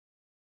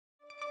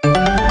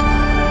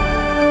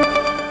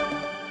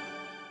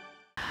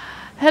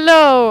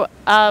Hello,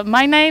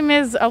 my name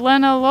is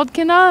Elena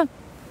Lodkina.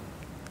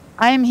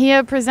 I am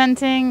here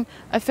presenting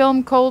a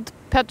film called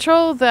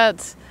Petrol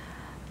that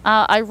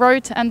I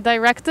wrote and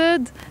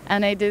directed,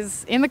 and it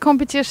is in the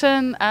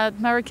competition at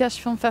Marakesh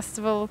Film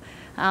Festival.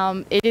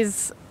 It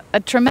is a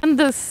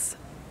tremendous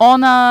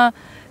honor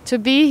to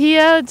be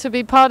here, to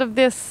be part of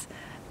this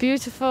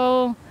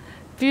beautiful,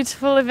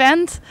 beautiful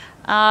event.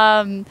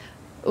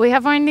 We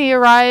have only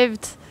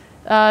arrived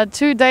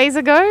 2 days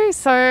ago,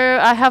 so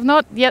I have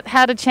not yet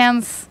had a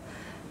chance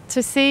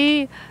to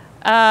see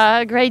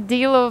a great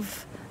deal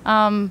of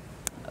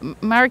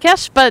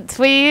Marrakesh, but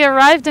we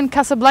arrived in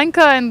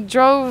Casablanca and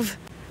drove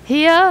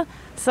here,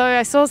 so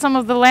I saw some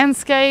of the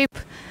landscape,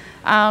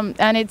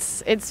 and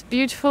it's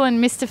beautiful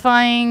and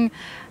mystifying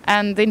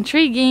and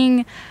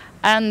intriguing,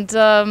 and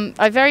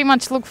I very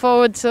much look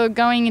forward to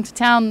going into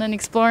town and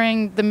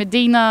exploring the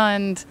Medina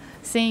and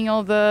seeing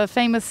all the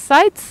famous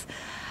sites.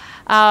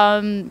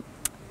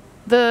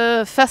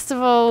 The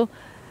festival,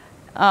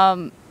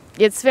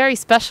 it's very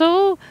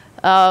special,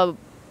 a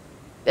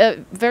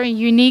very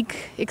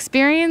unique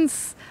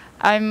experience.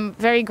 I'm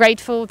very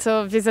grateful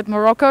to visit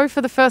Morocco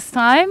for the first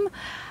time,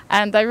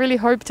 and I really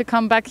hope to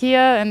come back here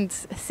and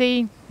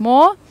see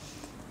more.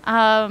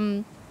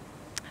 I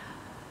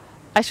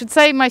should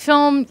say my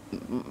film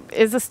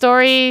is a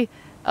story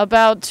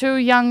about two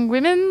young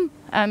women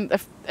and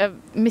a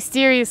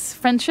mysterious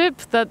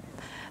friendship that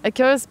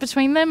occurs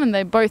between them, and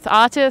they're both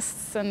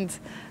artists and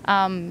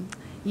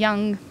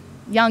young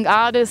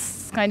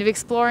artists kind of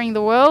exploring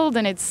the world,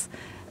 and it's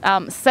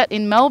set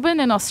in Melbourne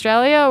in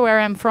Australia, where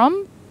I'm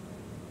from.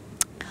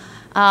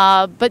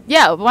 But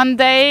yeah, one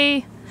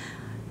day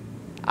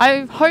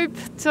I hope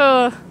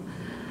to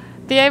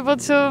be able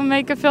to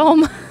make a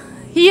film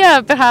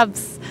here,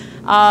 perhaps.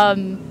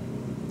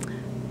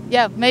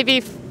 Yeah,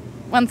 maybe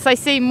once I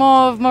see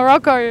more of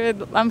Morocco,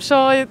 I'm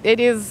sure it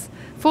is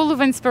full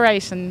of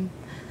inspiration.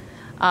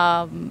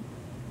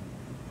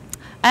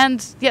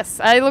 And yes,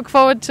 I look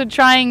forward to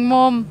trying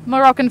more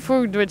Moroccan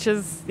food, which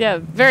is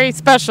very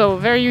special,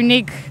 very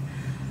unique.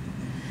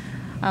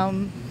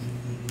 Right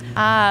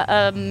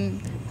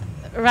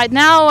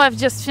now I've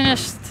just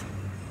finished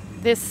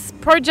this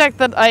project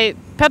that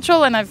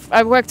Petrol, and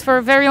I've worked for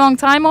a very long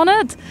time on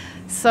it.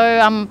 So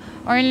I'm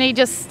only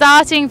just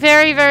starting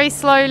very, very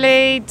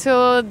slowly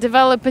to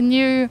develop a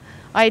new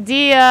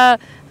idea.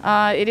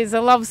 It is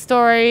a love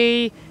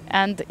story,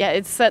 and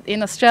it's set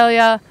in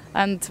Australia,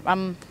 and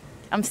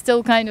I'm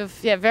still kind of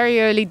very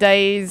early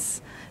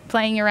days,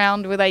 playing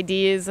around with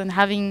ideas and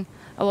having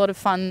a lot of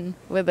fun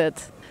with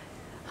it.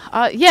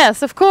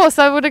 Yes, of course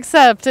I would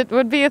accept. It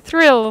would be a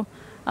thrill.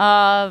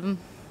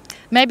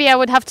 Maybe I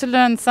would have to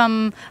learn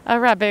some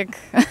Arabic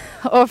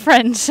or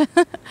French.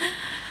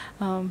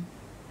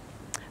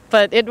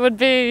 But it would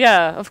be,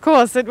 of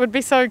course, it would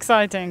be so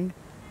exciting.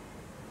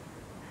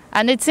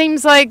 And it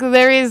seems like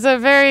there is a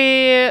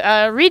very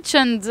rich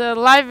and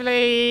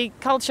lively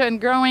culture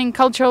and growing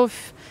cultural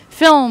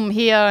film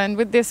here, and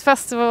with this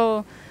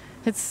festival,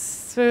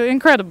 it's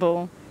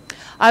incredible.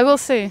 I will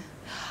see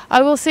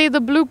the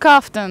Blue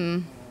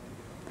Kaftan.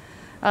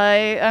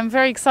 I'm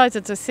very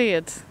excited to see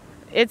it.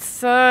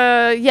 It's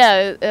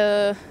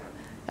I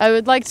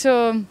would like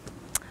to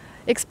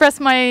express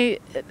my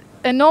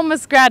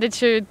enormous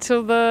gratitude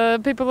to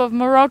the people of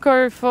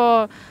Morocco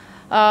for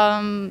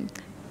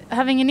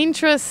having an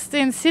interest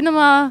in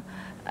cinema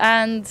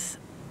and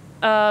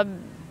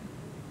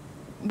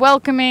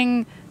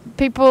welcoming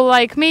people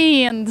like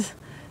me and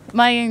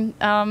my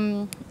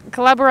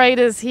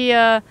collaborators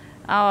here.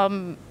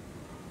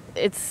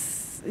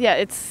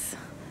 It's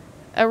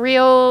a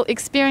real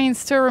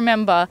experience to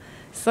remember.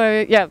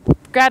 So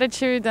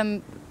gratitude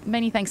and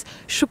many thanks.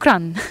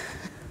 شكرا.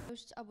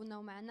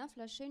 تابوناو معنا في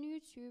لاشين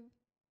يوتيوب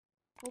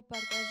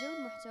وبارطاجيو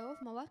المحتوى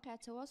في مواقع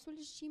التواصل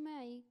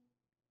الاجتماعي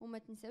وما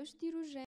تنساوش ديروا